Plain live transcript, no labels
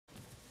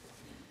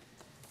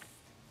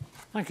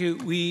Thank you.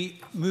 We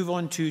move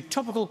on to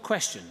topical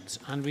questions,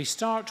 and we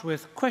start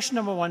with question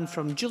number 1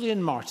 from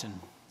Gillian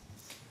Martin.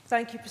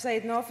 Thank you,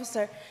 Presiding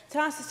Officer. To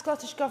ask the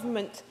Scottish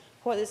Government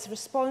what its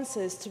response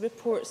is to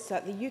reports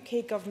that the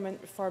UK Government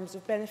reforms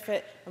of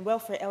benefit and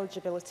welfare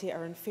eligibility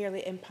are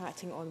unfairly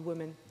impacting on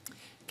women.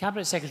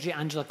 Cabinet Secretary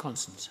Angela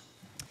Constance.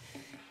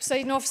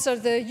 Presiding Officer,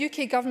 the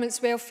UK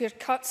Government's welfare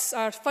cuts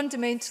are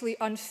fundamentally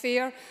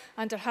unfair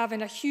and are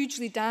having a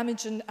hugely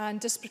damaging and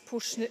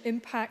disproportionate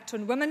impact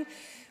on women.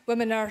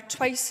 Women are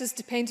twice as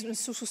dependent on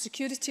social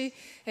security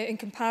in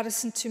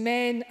comparison to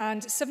men,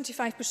 and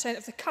 75%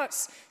 of the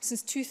cuts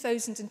since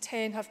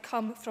 2010 have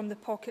come from the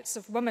pockets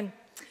of women.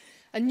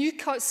 And new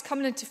cuts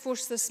coming into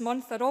force this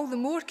month are all the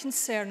more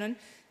concerning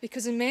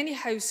because in many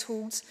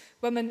households,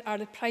 women are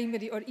the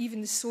primary or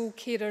even the sole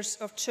carers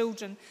of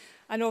children.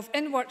 And of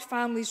in-work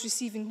families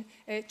receiving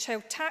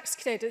child tax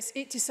credits,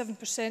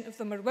 87% of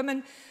them are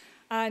women,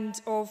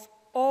 and of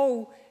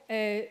all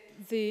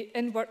the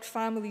in-work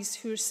families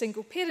who are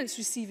single parents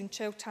receiving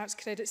child tax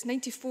credits,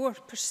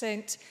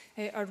 94%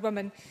 are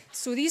women.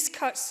 So these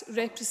cuts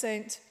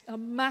represent a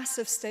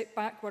massive step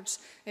backwards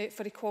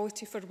for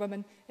equality for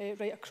women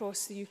right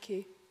across the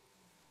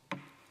UK.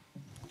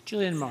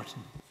 Gillian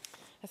Martin.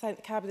 I thank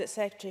the Cabinet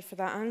Secretary for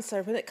that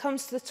answer. When it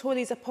comes to the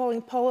Tories'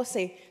 appalling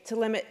policy to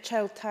limit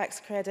child tax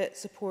credit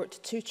support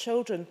to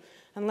children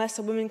unless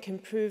a woman can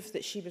prove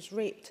that she was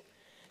raped,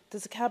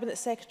 does the Cabinet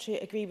Secretary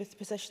agree with the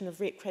position of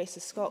Rape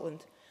Crisis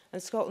Scotland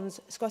and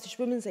Scotland's Scottish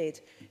Women's Aid,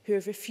 who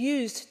have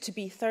refused to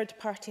be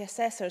third-party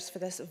assessors for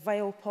this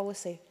vile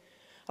policy,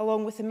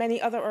 along with the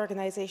many other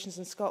organisations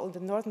in Scotland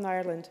and Northern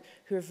Ireland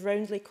who have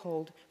roundly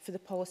called for the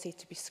policy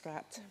to be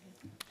scrapped?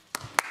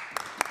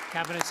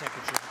 Cabinet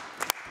Secretary.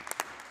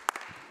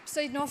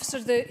 Presiding Officer,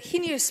 the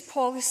heinous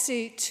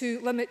policy to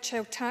limit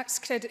child tax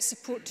credit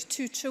support to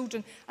 2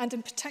 children, and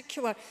in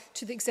particular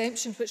to the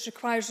exemption which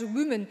requires a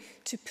woman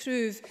to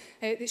prove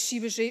that she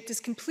was raped, is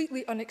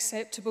completely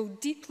unacceptable,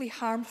 deeply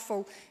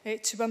harmful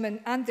to women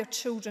and their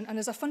children, and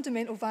is a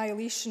fundamental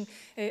violation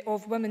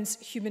of women's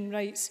human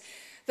rights.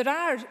 There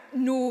are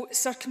no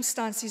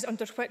circumstances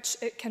under which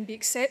it can be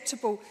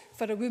acceptable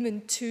for a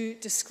woman to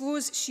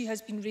disclose she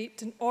has been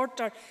raped in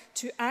order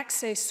to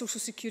access social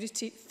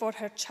security for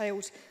her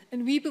child.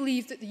 And we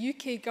believe that the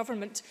UK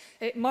Government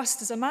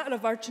must, as a matter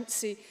of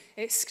urgency,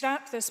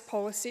 scrap this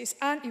policy. It's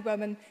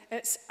anti-women,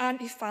 it's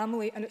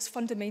anti-family, and it's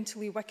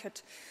fundamentally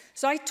wicked.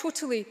 So I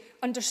totally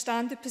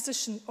understand the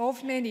position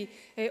of many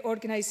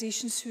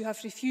organisations who have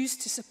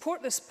refused to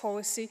support this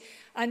policy,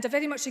 and I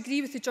very much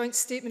agree with the joint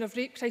statement of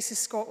Rape Crisis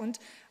Scotland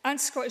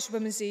and Scottish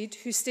Women's Aid,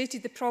 who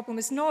stated the problem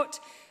is not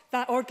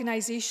that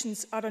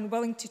organisations are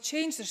unwilling to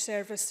change their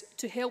service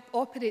to help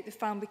operate the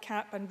family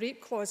cap and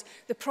rape clause.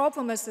 The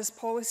problem is this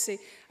policy,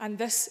 and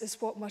this is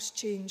what must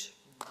change.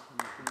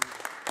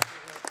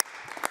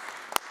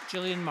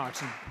 Gillian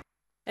Martin.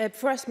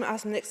 Before I ask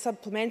my next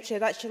supplementary,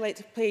 I'd actually like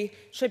to pay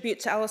tribute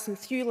to Alison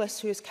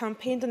Thewlis, who has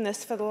campaigned on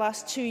this for the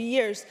last 2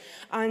 years,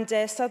 and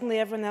suddenly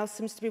everyone else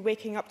seems to be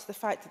waking up to the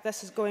fact that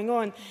this is going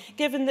on.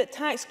 Given that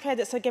tax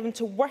credits are given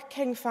to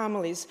working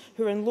families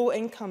who are in low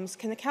incomes,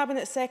 can the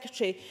Cabinet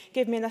Secretary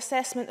give me an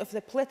assessment of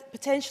the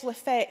potential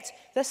effect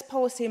this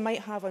policy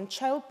might have on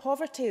child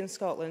poverty in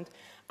Scotland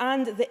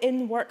and the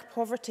in-work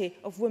poverty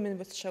of women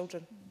with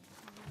children?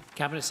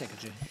 Cabinet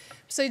Secretary.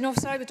 Presiding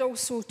Officer, I would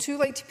also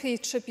like to pay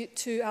tribute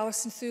to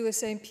Alison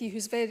Thewlis MP,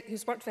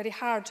 who's worked very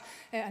hard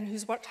and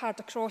who's worked hard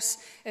across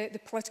the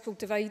political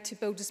divide to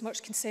build as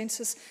much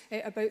consensus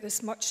about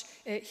this much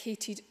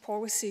hated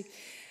policy.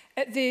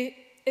 At the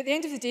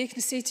end of the day, can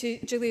I say to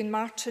Gillian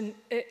Martin,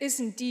 it is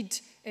indeed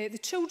the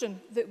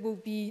children that will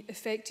be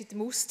affected the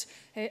most.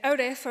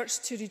 Our efforts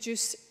to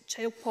reduce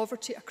child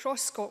poverty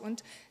across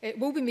Scotland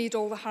will be made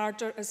all the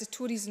harder as the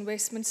Tories in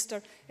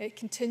Westminster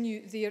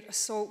continue their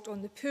assault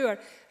on the poor.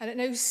 And it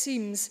now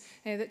seems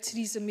that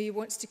Theresa May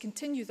wants to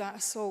continue that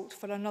assault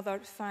for another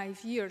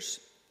 5 years.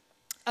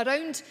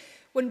 Around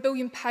 £1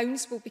 billion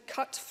will be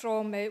cut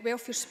from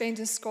welfare spend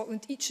in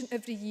Scotland each and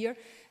every year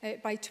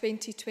by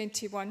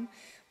 2021,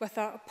 with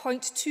a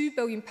 £0.2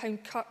 billion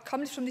cut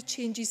coming from the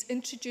changes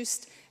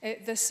introduced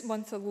this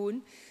month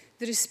alone.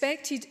 The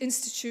respected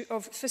Institute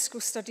of Fiscal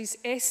Studies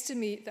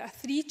estimate that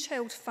a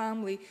 3-child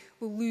family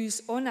will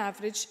lose, on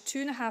average,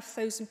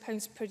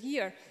 £2,500 per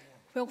year,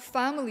 while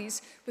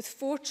families with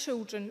 4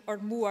 children or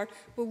more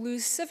will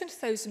lose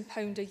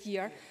 £7,000 a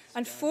year,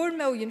 and 4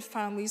 million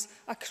families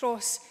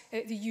across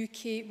the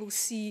UK will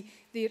see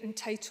their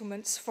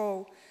entitlements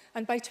fall.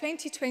 And by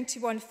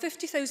 2021,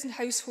 50,000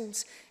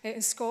 households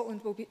in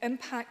Scotland will be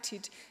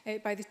impacted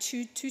by the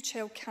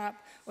two-child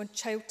cap on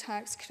child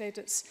tax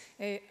credits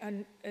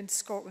in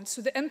Scotland.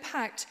 So the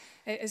impact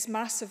is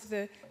massive,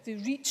 the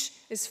reach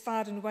is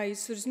far and wide.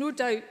 So there's no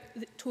doubt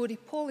that Tory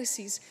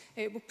policies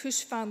will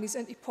push families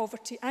into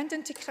poverty and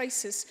into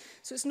crisis.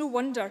 So it's no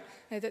wonder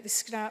that they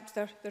scrapped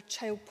their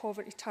child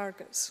poverty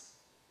targets.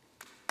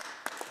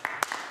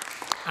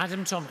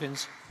 Adam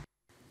Tompkins.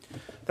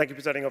 Thank you,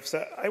 Presiding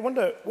Officer. I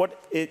wonder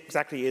what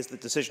exactly is the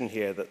decision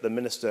here that the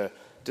Minister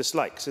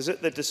dislikes. Is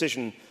it the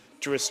decision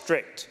to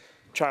restrict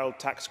child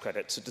tax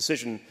credits, a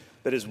decision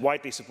that is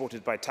widely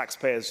supported by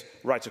taxpayers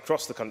right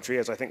across the country,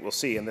 as I think we'll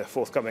see in the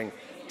forthcoming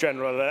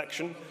general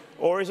election?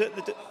 Or is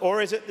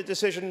it the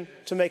decision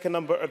to make a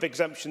number of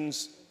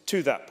exemptions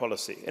to that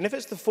policy? And if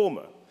it's the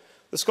former,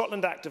 the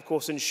Scotland Act, of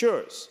course,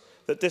 ensures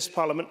that this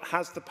Parliament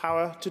has the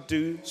power to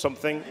do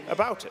something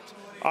about it,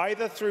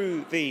 either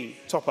through the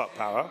top-up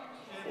power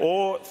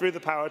or through the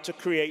power to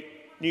create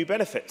new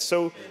benefits.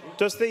 So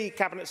does the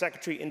Cabinet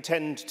Secretary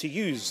intend to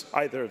use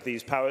either of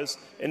these powers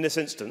in this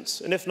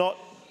instance? And if not,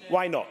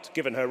 why not,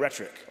 given her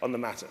rhetoric on the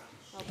matter?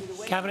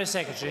 Cabinet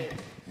Secretary.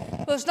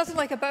 Well, there's nothing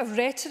like a bit of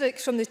rhetoric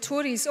from the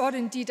Tories, or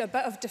indeed a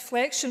bit of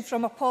deflection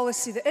from a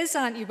policy that is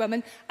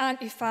anti-women,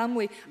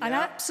 anti-family, and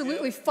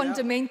absolutely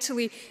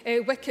fundamentally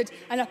wicked,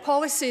 and a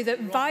policy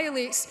that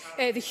violates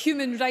the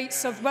human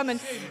rights of women.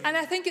 And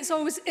I think it's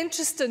always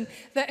interesting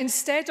that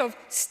instead of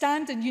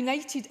standing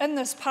united in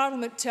this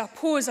Parliament to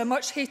oppose a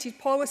much-hated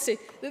policy,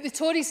 that the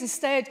Tories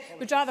instead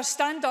would rather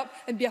stand up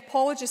and be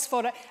apologists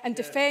for it and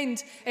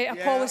defend a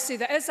policy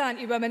that is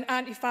anti-women,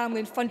 anti-family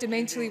and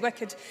fundamentally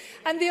wicked.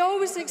 And they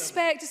always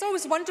expect, it's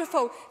always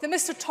wonderful that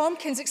Mr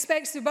Tompkins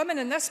expects the women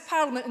in this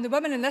Parliament and the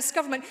women in this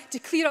government to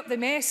clear up the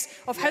mess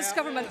of his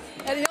government.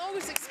 And he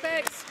always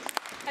expects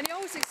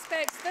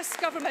this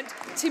government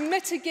to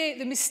mitigate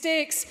the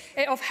mistakes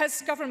of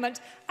his government.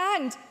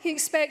 And he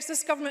expects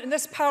this government and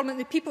this Parliament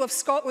and the people of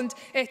Scotland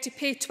to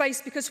pay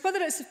twice, because whether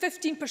it's the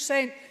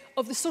 15%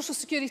 of the social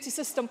security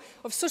system,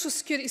 of social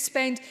security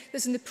spend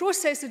that's in the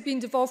process of being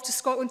devolved to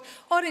Scotland,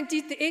 or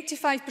indeed the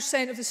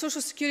 85% of the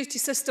social security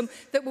system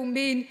that will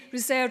remain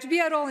reserved,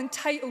 we are all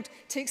entitled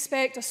to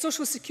expect a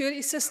social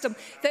security system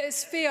that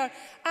is fair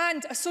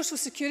and a social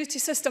security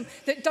system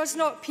that does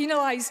not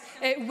penalise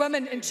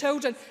women and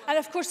children. And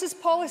of course this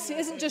policy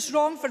isn't just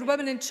wrong for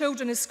women and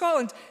children in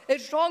Scotland,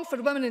 it's wrong for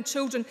women and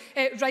children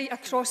right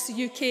across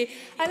the UK.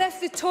 And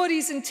if the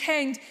Tories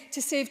intend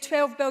to save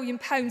 £12 billion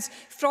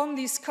from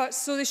these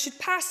cuts, so they should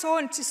pass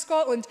on to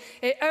Scotland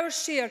our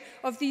share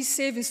of these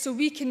savings, so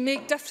we can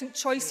make different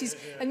choices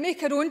and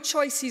make our own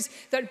choices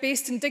that are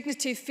based on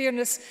dignity,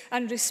 fairness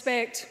and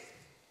respect.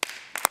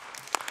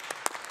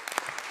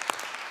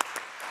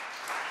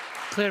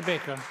 Claire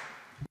Baker.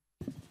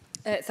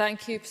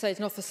 Thank you,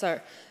 Presiding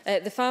Officer.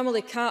 The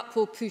family cap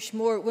will push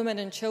more women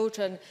and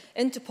children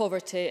into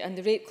poverty, and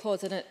the rape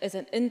clause in it is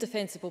an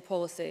indefensible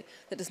policy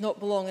that does not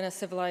belong in a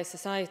civilised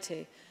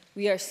society.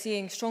 We are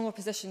seeing strong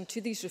opposition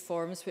to these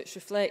reforms, which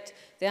reflect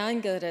the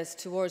anger there is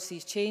towards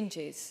these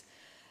changes.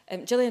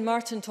 Gillian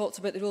Martin talked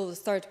about the role of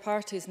third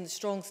parties and the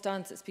strong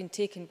stance that's been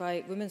taken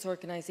by women's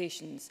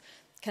organisations.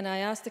 Can I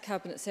ask the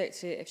Cabinet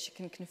Secretary if she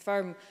can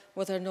confirm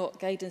whether or not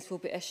guidance will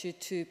be issued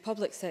to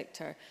public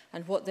sector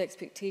and what the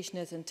expectation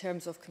is in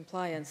terms of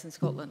compliance in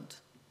Scotland?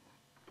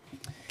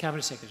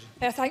 Cabinet Secretary.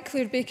 I thank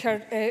Claire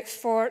Baker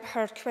for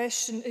her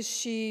question. As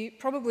she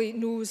probably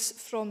knows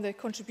from the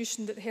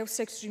contribution that the Health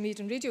Secretary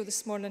made on radio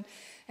this morning,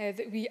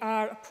 that we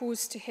are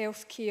opposed to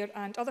healthcare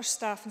and other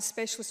staff and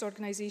specialist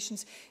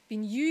organisations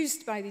being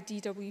used by the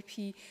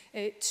DWP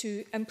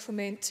to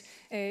implement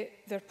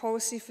their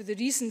policy. For the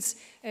reasons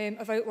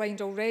I've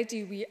outlined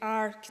already, we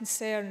are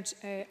concerned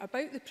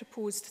about the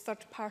proposed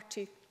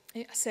third-party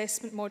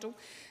assessment model.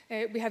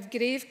 We have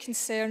grave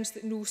concerns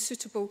that no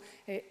suitable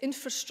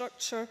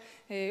infrastructure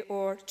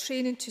or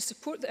training to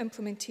support the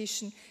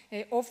implementation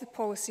of the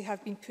policy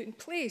have been put in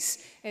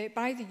place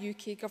by the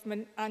UK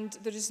Government, and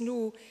there is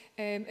no,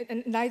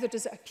 and neither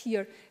does it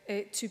appear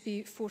to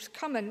be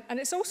forthcoming. And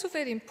it's also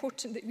very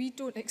important that we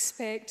don't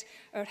expect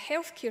our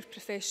healthcare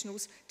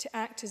professionals to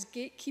act as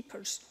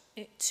gatekeepers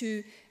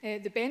to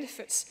the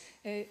benefits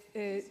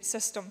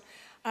system.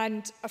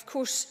 And of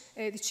course,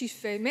 the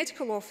Chief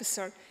Medical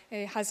Officer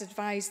has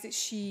advised that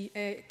she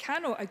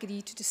cannot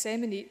agree to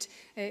disseminate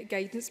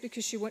guidance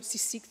because she wants to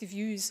seek the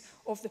views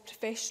of the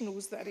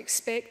professionals that are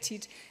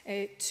expected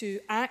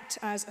to act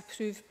as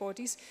approved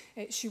bodies.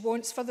 She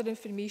wants further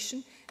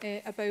information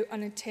about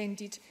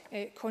unintended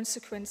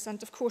consequence.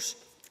 And of course,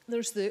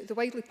 there's the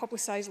widely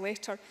publicised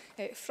letter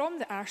from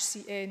the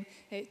RCN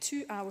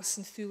to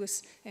Alison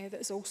Thulis that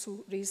has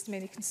also raised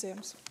many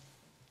concerns.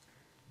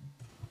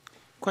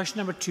 Question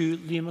number 2,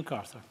 Liam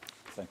McArthur.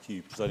 Thank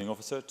you, Presiding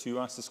Officer. To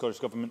ask the Scottish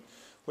Government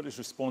what its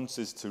response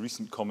is to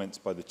recent comments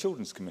by the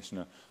Children's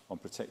Commissioner on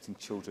protecting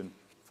children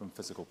from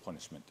physical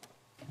punishment.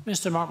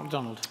 Mr Mark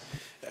MacDonald.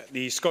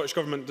 The Scottish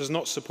Government does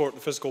not support the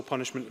physical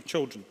punishment of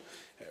children.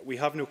 We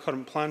have no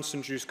current plans to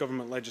introduce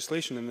government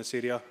legislation in this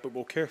area, but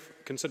will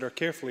consider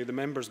carefully the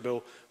Members'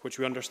 Bill, which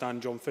we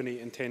understand John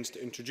Finney intends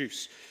to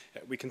introduce.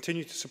 We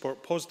continue to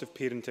support positive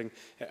parenting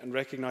and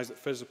recognise that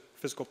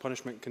physical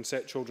punishment can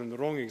set children the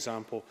wrong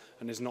example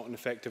and is not an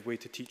effective way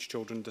to teach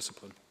children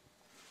discipline.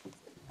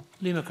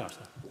 Liam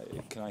McArthur.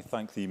 Can I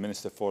thank the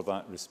Minister for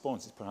that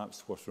response? It's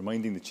perhaps worth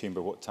reminding the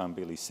Chamber what Tam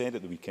Bailey said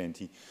at the weekend.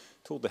 He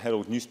told the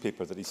Herald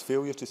newspaper that his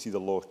failure to see the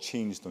law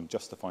changed on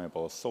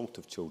justifiable assault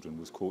of children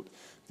was, quote,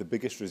 the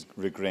biggest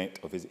regret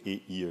of his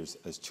 8 years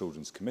as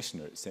Children's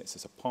Commissioner. It sets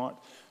us apart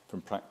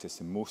from practice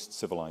in most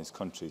civilised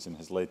countries and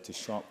has led to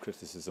sharp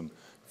criticism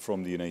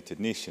from the United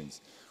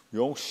Nations. We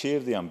all share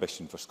the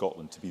ambition for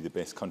Scotland to be the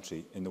best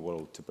country in the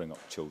world to bring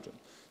up children.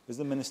 Does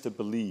the Minister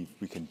believe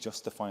we can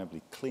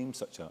justifiably claim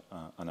such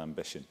an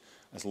ambition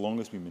as long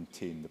as we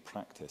maintain the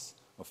practice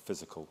of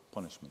physical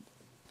punishment?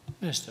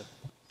 Minister.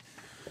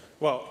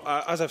 Well,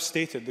 as I've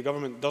stated, the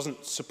Government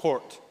doesn't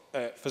support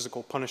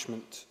physical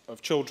punishment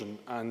of children,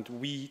 and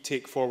we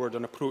take forward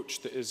an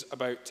approach that is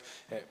about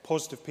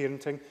positive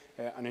parenting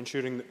and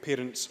ensuring that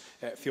parents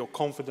feel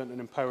confident and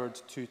empowered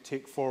to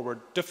take forward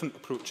different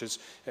approaches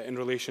in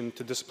relation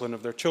to discipline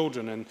of their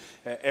children. And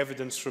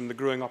evidence from the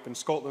Growing Up in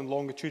Scotland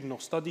longitudinal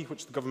study,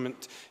 which the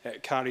Government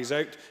carries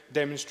out,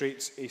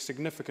 demonstrates a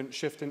significant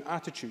shift in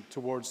attitude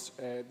towards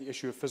the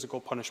issue of physical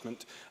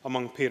punishment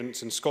among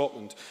parents in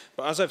Scotland.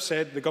 But as I've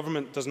said, the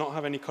Government does not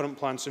have any current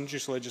plans to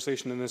introduce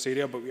legislation in this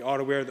area, but we are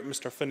aware that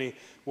Mr Finney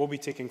will be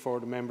taking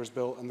forward a Member's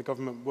Bill, and the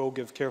Government will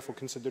give careful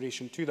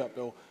consideration to that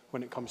bill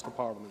when it comes to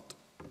Parliament.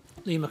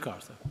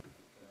 McArthur.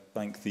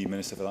 Thank the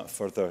Minister for that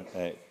further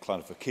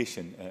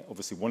clarification.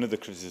 Obviously, one of the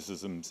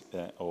criticisms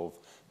of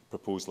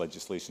proposed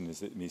legislation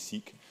is that it may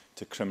seek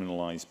to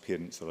criminalise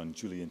parents or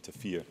unduly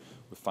interfere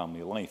with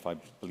family life. I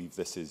believe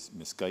this is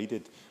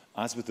misguided.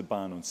 As with the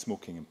ban on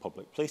smoking in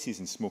public places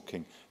and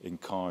smoking in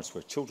cars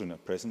where children are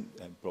present,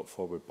 brought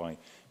forward by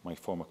my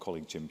former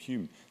colleague Jim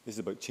Hume, this is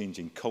about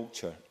changing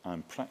culture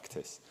and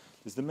practice.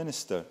 Does the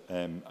Minister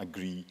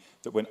agree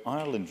that when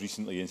Ireland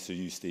recently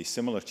introduced a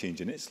similar change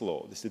in its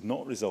law, this did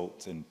not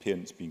result in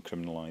parents being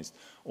criminalised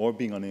or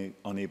being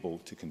unable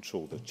to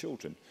control their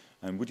children?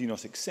 And would you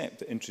not accept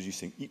that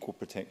introducing equal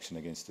protection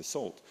against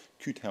assault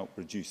could help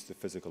reduce the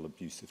physical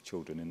abuse of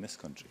children in this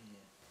country?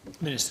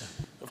 Minister.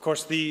 Of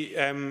course, the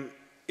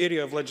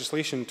area of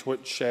legislation to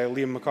which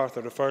Liam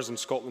McArthur refers in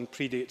Scotland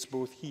predates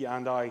both he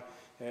and I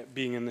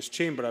being in this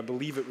chamber. I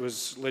believe it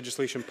was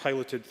legislation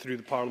piloted through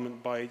the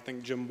Parliament by, I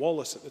think, Jim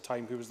Wallace at the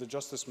time, who was the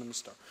Justice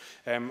Minister.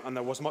 And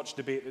there was much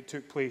debate that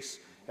took place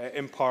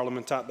in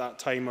Parliament at that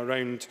time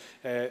around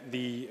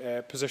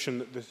the position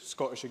that the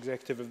Scottish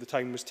Executive of the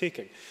time was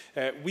taking.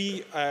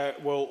 We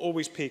will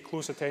always pay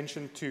close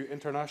attention to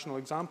international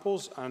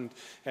examples and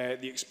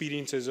the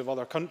experiences of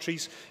other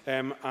countries.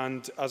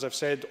 And as I've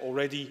said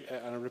already,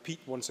 and I repeat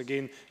once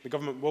again, the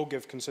Government will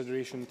give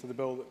consideration to the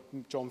bill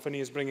that John Finney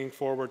is bringing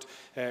forward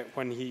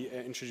when he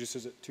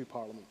introduces it to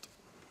Parliament.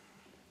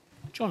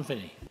 John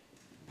Finney.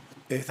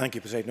 Thank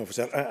you, Presiding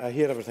Officer. I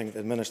hear everything that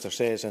the Minister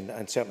says,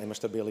 and certainly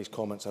Mr Bailey's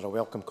comments are a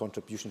welcome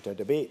contribution to a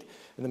debate.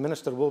 And the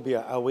Minister will be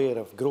aware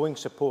of growing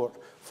support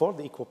for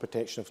the equal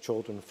protection of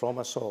children from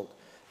assault.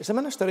 Is the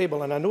Minister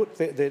able, and I note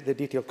the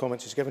detailed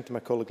comments he's given to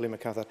my colleague Liam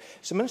McArthur,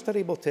 is the Minister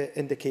able to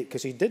indicate,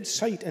 because he did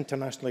cite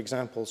international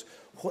examples,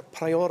 what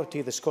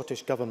priority the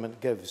Scottish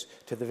Government gives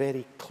to the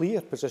very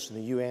clear position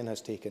the UN has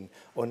taken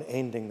on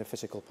ending the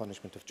physical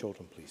punishment of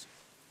children, please?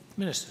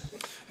 Minister.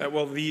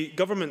 Well, the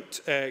Government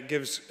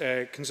gives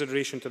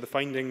consideration to the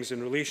findings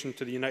in relation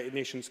to the United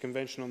Nations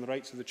Convention on the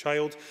Rights of the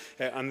Child,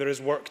 and there is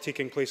work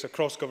taking place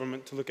across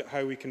Government to look at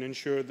how we can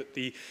ensure that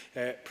the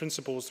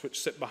principles which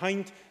sit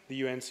behind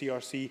the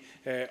UNCRC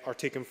are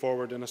taken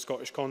forward in a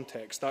Scottish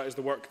context. That is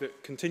the work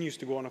that continues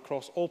to go on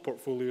across all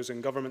portfolios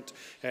in Government,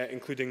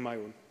 including my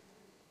own.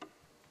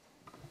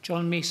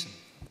 John Mason.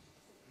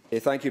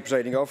 Thank you,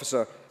 Presiding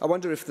Officer. I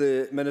wonder if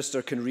the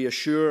Minister can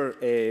reassure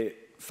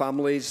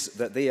families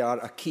that they are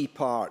a key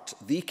part,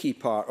 the key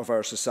part of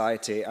our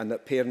society, and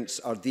that parents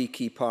are the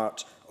key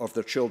part of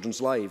their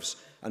children's lives.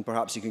 And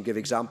perhaps you can give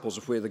examples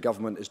of where the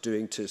Government is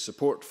doing to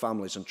support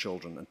families and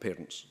children and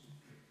parents.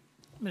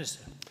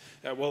 Minister.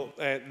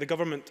 The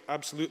Government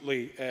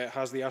absolutely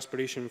has the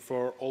aspiration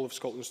for all of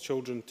Scotland's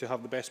children to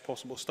have the best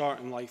possible start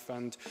in life,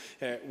 and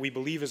we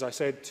believe, as I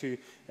said to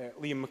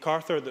Liam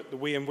McArthur, that the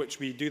way in which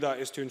we do that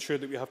is to ensure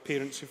that we have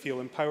parents who feel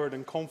empowered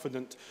and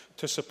confident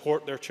to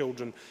support their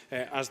children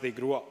as they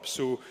grow up.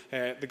 So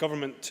the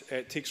Government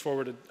takes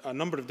forward a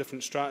number of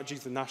different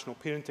strategies, the National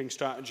Parenting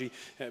Strategy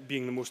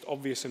being the most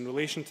obvious in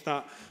relation to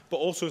that, but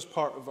also as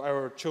part of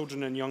our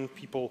Children and Young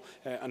People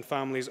and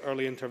Families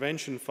Early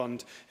Intervention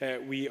Fund,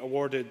 we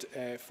awarded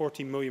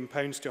 £14 million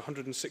to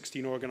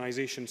 116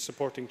 organisations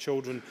supporting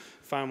children,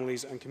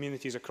 families and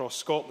communities across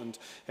Scotland.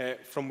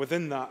 From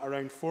within that,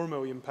 around £4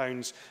 million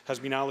has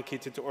been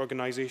allocated to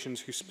organisations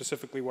who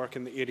specifically work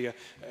in the area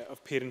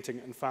of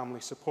parenting and family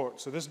support.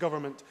 So this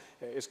Government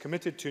is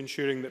committed to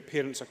ensuring that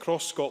parents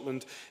across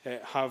Scotland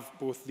have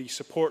both the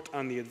support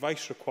and the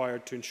advice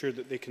required to ensure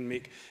that they can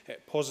make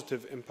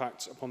positive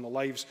impacts upon the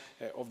lives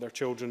of their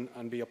children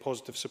and be a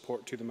positive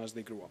support to them as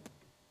they grow up.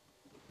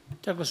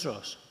 Douglas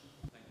Ross.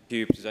 Thank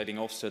you, Presiding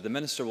Officer. The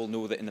Minister will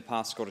know that in the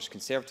past Scottish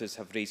Conservatives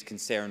have raised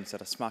concerns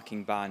that a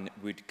smacking ban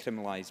would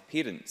criminalise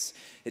parents.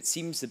 It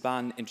seems the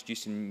ban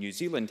introduced in New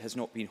Zealand has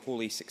not been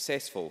wholly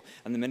successful,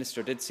 and the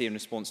Minister did say in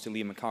response to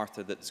Liam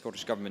McArthur that the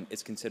Scottish Government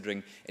is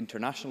considering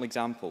international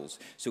examples.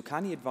 So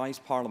can he advise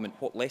Parliament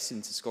what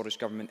lessons the Scottish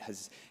Government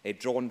has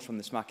drawn from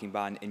the smacking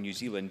ban in New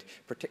Zealand,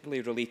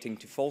 particularly relating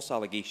to false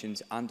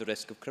allegations and the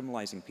risk of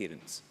criminalising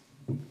parents?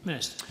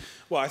 Minister.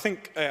 Well, I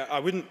think I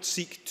wouldn't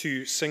seek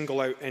to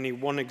single out any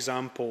one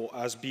example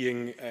as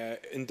being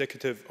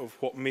indicative of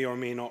what may or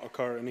may not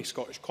occur in a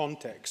Scottish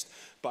context.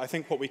 But I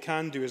think what we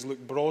can do is look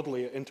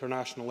broadly at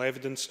international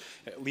evidence.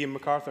 Liam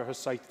McArthur has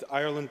cited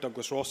Ireland,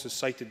 Douglas Ross has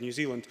cited New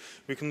Zealand.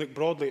 We can look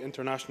broadly at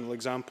international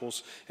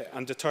examples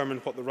and determine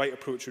what the right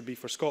approach would be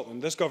for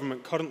Scotland. This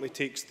government currently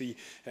takes the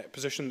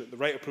position that the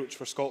right approach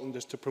for Scotland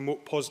is to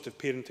promote positive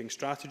parenting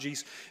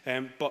strategies,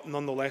 but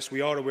nonetheless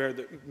we are aware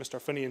that Mr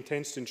Finney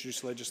intends to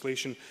introduce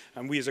legislation,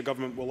 and we as a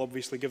government will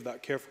obviously give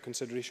that careful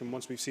consideration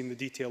once we've seen the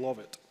detail of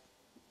it.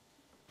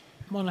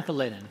 Monica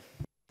Lennon.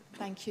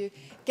 Thank you.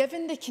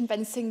 Given the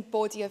convincing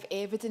body of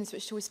evidence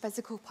which shows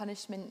physical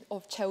punishment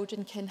of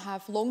children can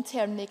have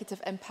long-term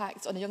negative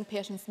impacts on a young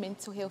person's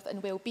mental health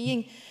and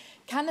well-being,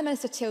 can the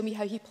Minister tell me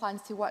how he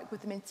plans to work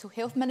with the Mental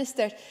Health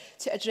Minister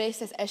to address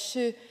this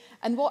issue,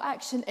 and what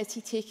action is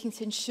he taking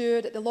to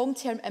ensure that the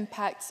long-term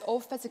impacts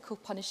of physical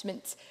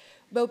punishment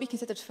will be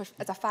considered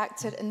as a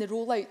factor in the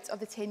rollout of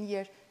the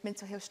 10-year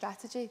mental health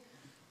strategy?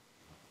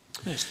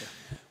 Minister.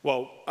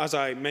 Well, as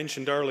I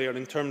mentioned earlier,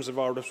 in terms of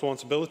our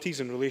responsibilities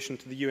in relation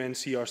to the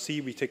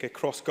UNCRC, we take a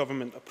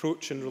cross-government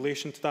approach in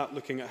relation to that,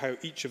 looking at how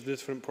each of the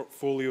different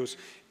portfolios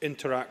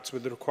interacts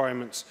with the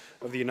requirements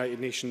of the United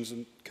Nations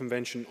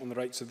Convention on the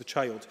Rights of the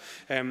Child.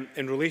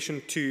 In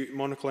relation to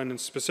Monica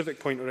Lennon's specific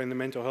point around the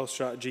mental health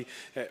strategy,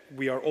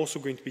 we are also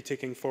going to be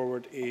taking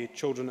forward a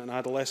children and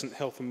adolescent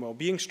health and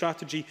wellbeing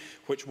strategy,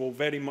 which will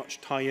very much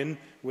tie in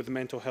with the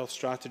mental health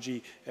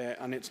strategy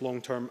and its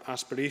long-term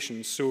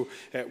aspirations. So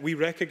we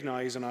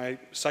recognise, and I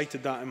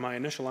cited that in my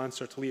initial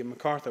answer to Liam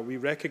McArthur, we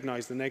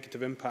recognise the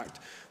negative impact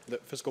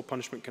that physical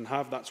punishment can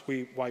have. That's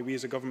why we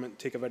as a government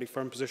take a very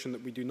firm position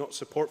that we do not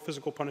support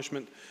physical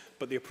punishment,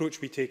 but the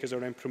approach we take is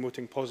around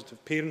promoting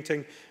positive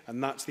parenting,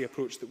 and that's the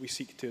approach that we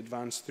seek to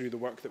advance through the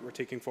work that we're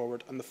taking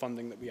forward and the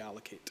funding that we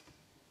allocate.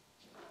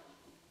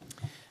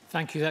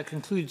 Thank you. That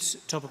concludes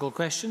topical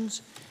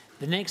questions.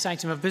 The next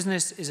item of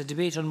business is a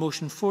debate on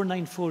motion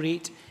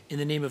 4948 in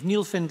the name of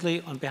Neil Findlay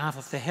on behalf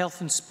of the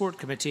Health and Sport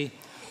Committee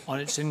on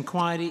its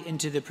inquiry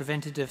into the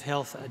preventative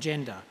health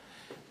agenda.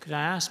 Could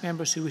I ask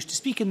members who wish to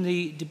speak in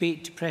the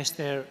debate to press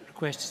their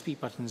request to speak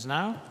buttons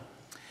now?